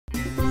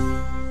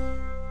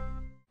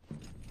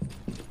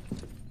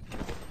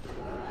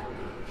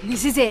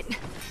This is it.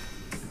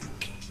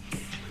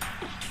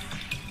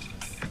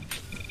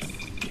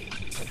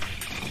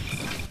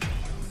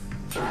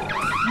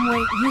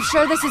 Wait, you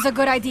sure this is a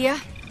good idea?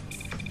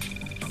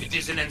 It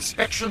is an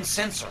inspection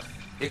sensor.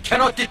 It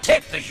cannot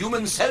detect the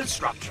human cell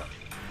structure.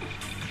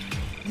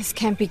 This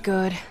can't be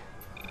good.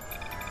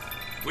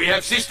 We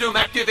have system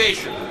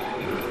activation.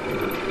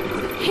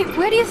 Hey,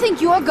 where do you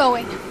think you're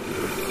going?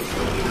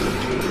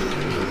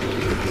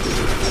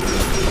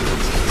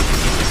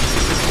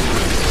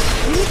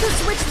 We need to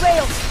switch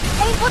rails.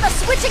 Aim for the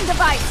switching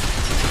device.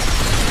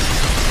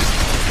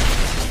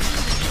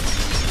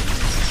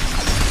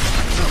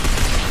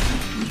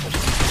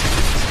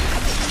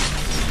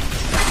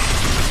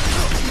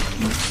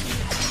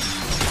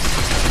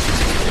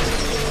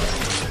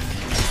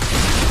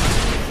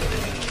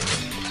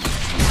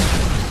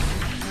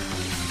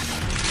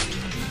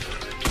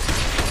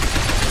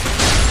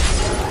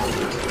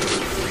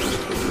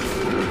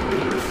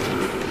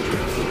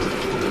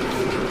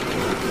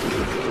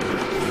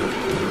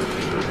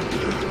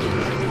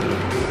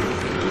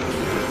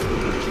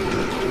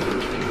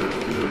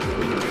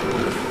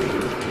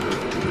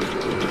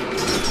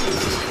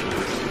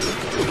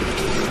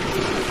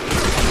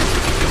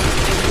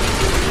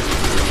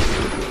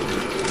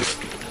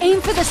 Aim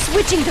for the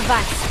switching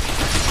device.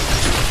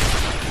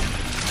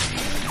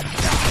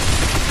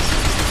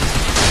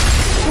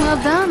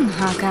 Well done,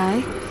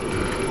 Hawkeye.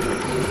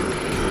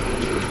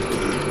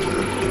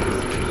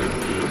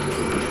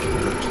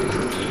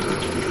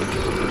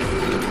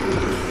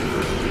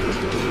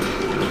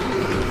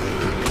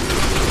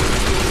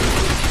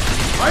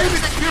 I am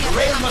the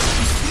rail must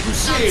be you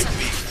saved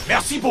me.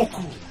 Merci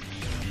beaucoup.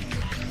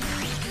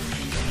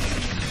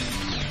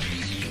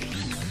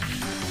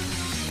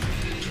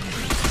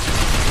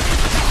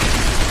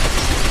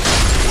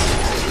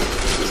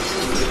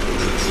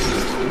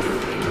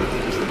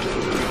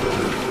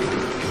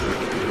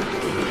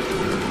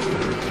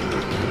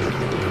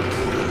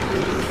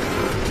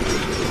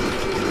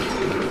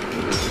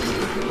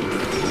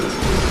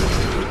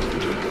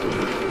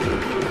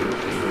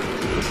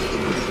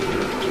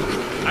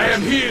 I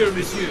am here,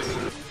 monsieur.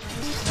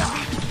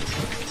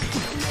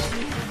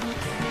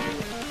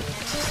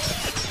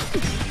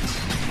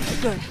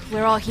 Good,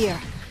 we're all here.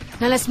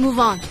 Now let's move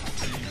on.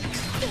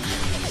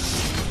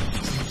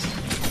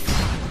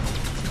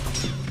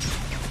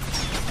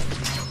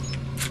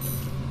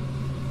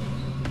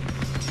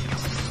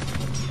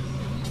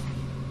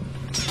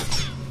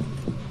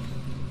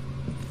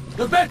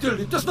 The battle,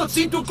 it does not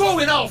seem to go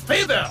in our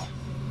favor.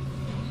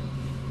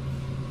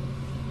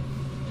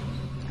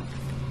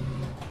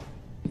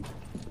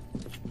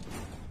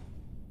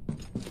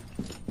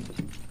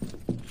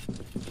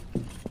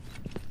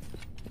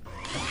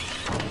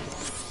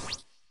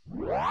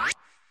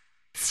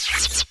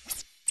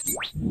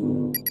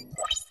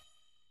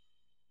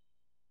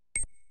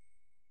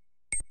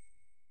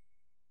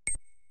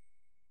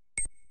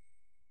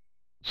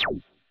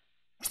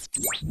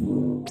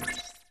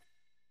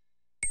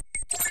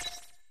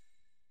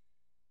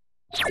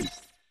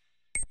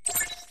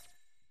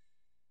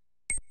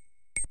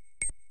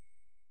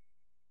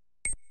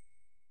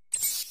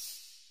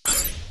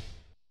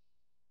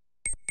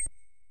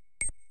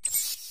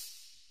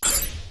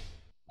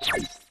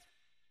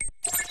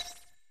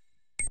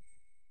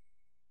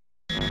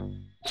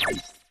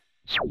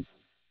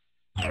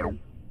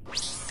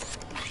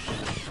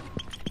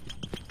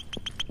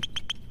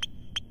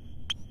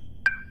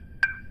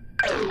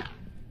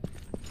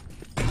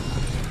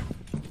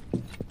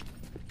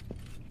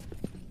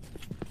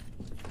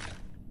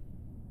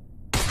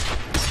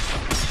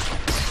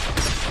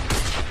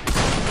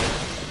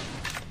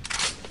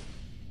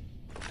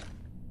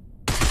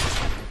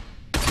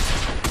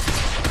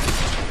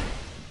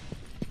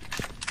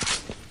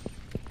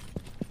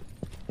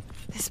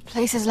 This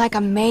place is like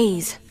a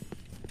maze.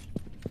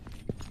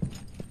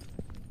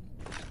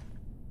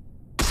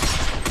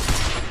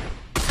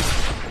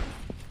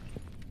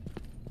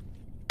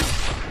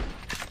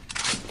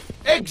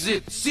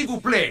 Exit, s'il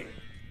vous plaît.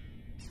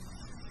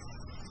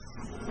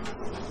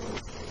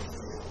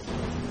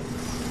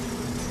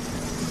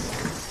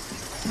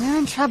 We're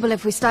in trouble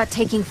if we start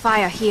taking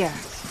fire here.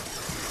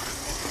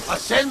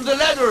 Ascend the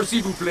ladder,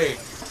 s'il vous plaît.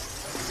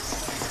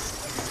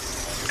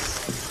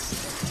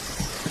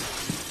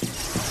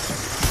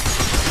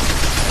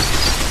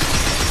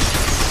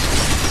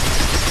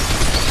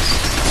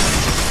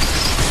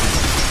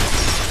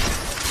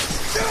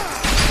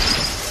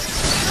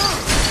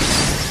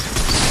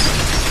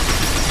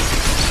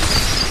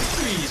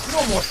 Please,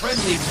 no more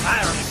friendly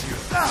fire, monsieur.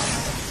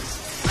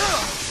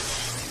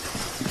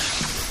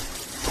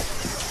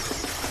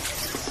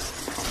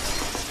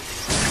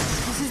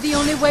 This is the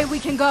only way we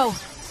can go.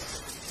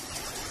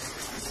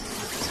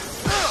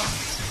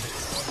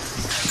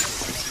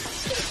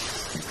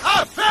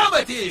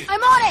 Affirmative!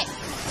 I'm on it!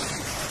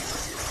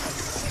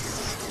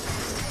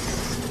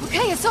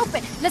 Okay, it's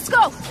open. Let's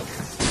go!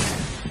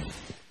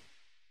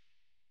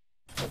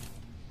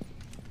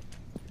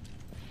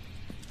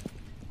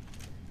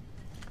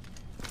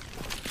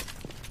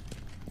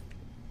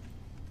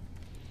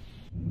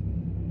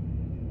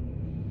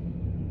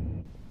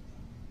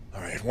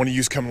 one of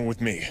you's coming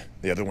with me.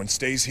 The other one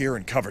stays here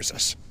and covers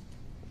us.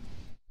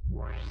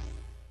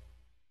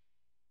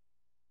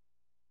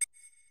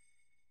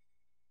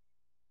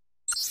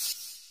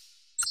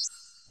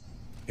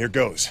 Here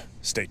goes.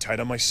 Stay tight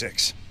on my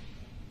 6.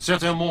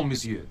 Certainement,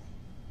 monsieur.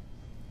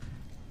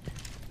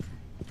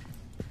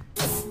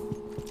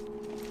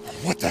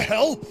 What the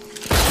hell?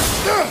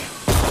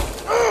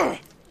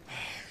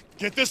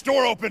 Get this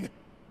door open!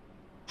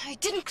 I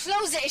didn't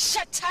close it. It's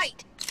shut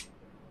tight.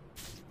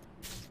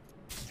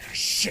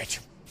 Shit!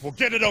 We'll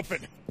get it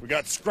open! We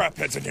got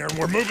scrapheads in here and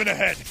we're moving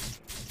ahead!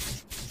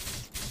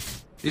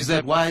 Is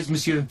that wise,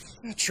 monsieur?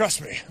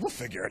 Trust me, we'll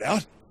figure it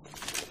out.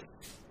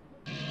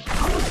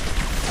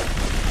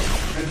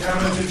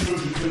 Contaminant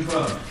intrusion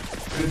confirmed.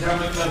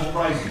 Contaminant level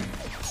rising.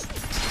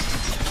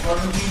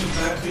 Quarantine of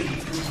Map B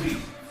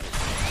complete.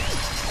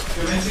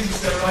 Commencing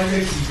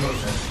sterilization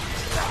process.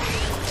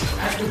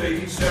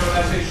 Activating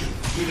sterilization.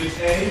 Unit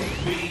A,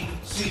 B,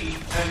 C,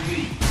 and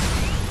D.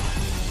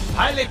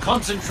 Highly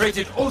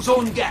concentrated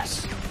ozone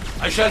gas.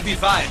 I shall be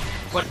fine,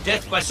 but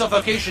death by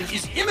suffocation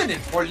is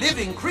imminent for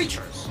living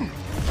creatures.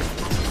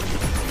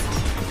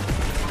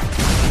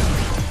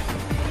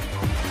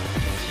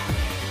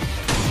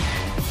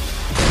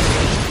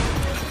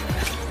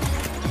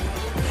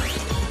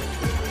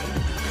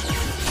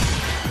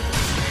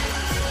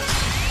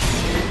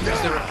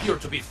 As there appear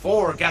to be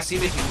 4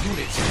 gas-emitting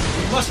units,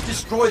 we must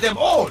destroy them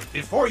all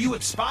before you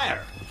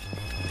expire.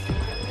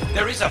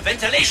 There is a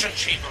ventilation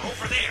chamber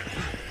over there.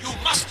 You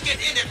must get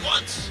in at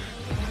once.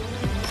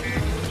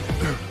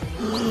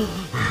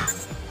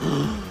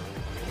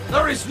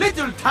 There is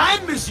little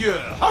time, monsieur.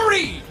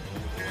 Hurry!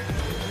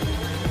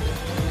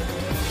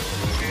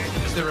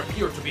 As there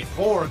appear to be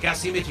 4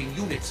 gas-emitting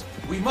units,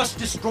 we must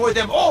destroy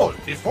them all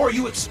before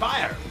you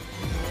expire.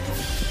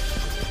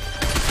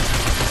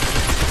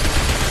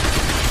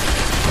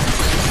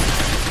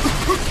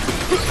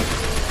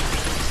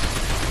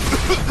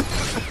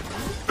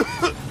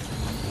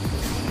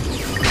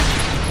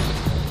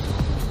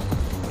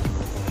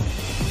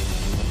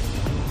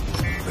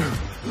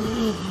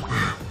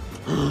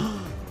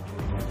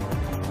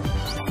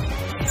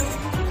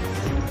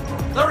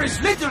 There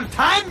is little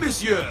time,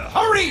 monsieur!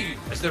 Hurry!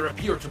 As there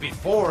appear to be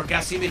 4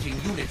 gas-emitting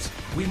units,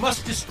 we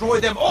must destroy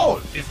them all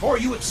before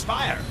you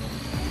expire.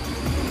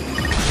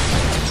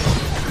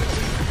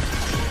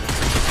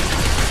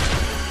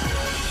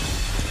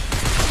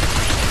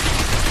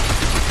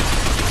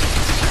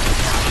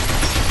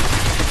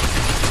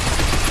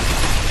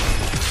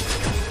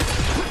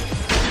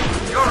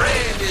 Your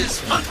aim is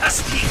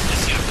fantastique,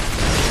 monsieur.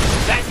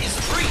 That is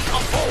 3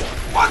 of 4.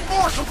 1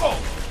 more to go.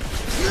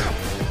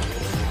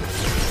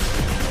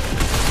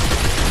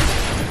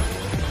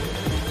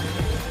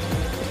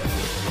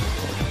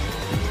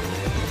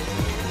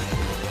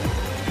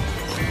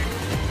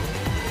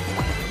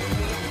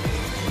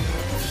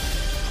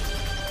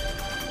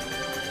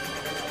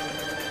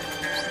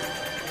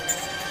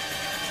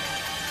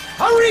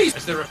 Hurry!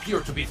 As there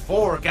appear to be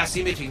 4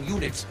 gas-emitting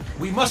units,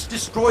 we must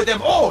destroy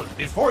them all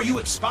before you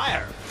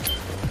expire.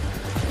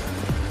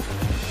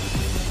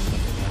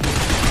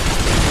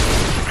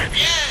 Très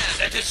bien!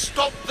 Let us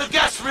stop the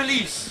gas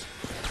release!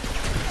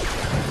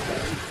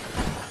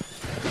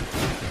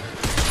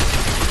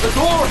 The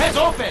door has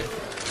opened!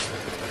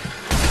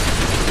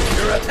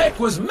 Your attack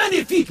was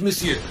magnifique,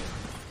 monsieur!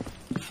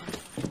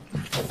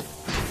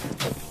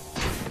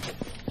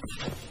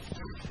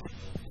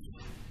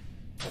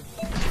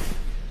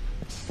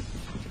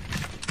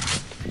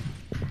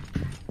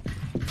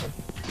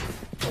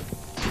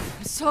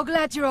 So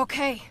glad you're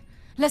okay.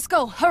 Let's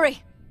go,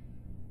 hurry!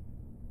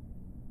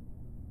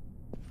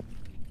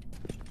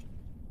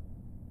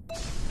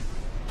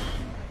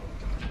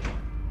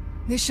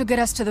 This should get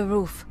us to the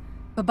roof.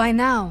 But by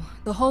now,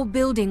 the whole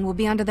building will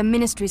be under the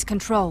Ministry's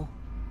control.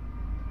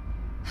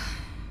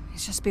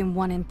 It's just been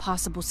one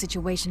impossible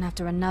situation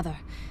after another,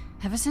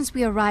 ever since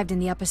we arrived in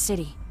the upper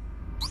city.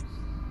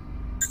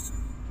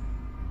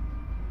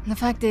 The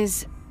fact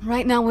is,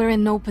 right now we're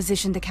in no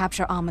position to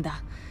capture Amada.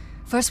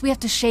 First, we have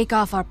to shake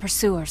off our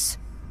pursuers.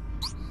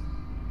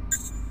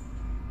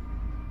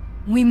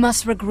 We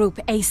must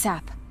regroup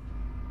ASAP.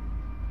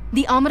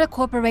 The Amada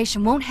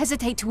Corporation won't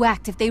hesitate to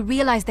act if they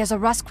realize there's a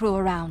Rust crew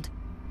around.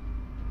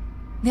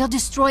 They'll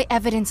destroy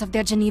evidence of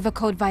their Geneva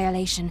Code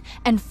violation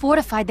and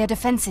fortify their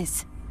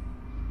defenses.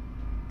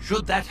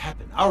 Should that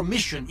happen, our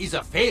mission is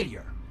a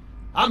failure.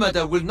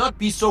 Amada will not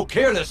be so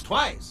careless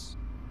twice.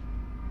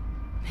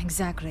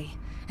 Exactly.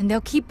 And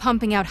they'll keep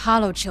pumping out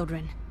hollow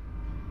children.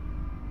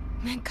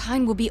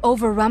 Mankind will be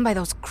overrun by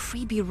those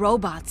creepy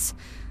robots.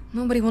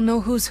 Nobody will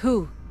know who's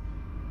who.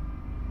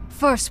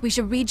 First, we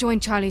should rejoin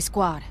Charlie's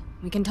squad.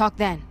 We can talk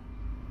then.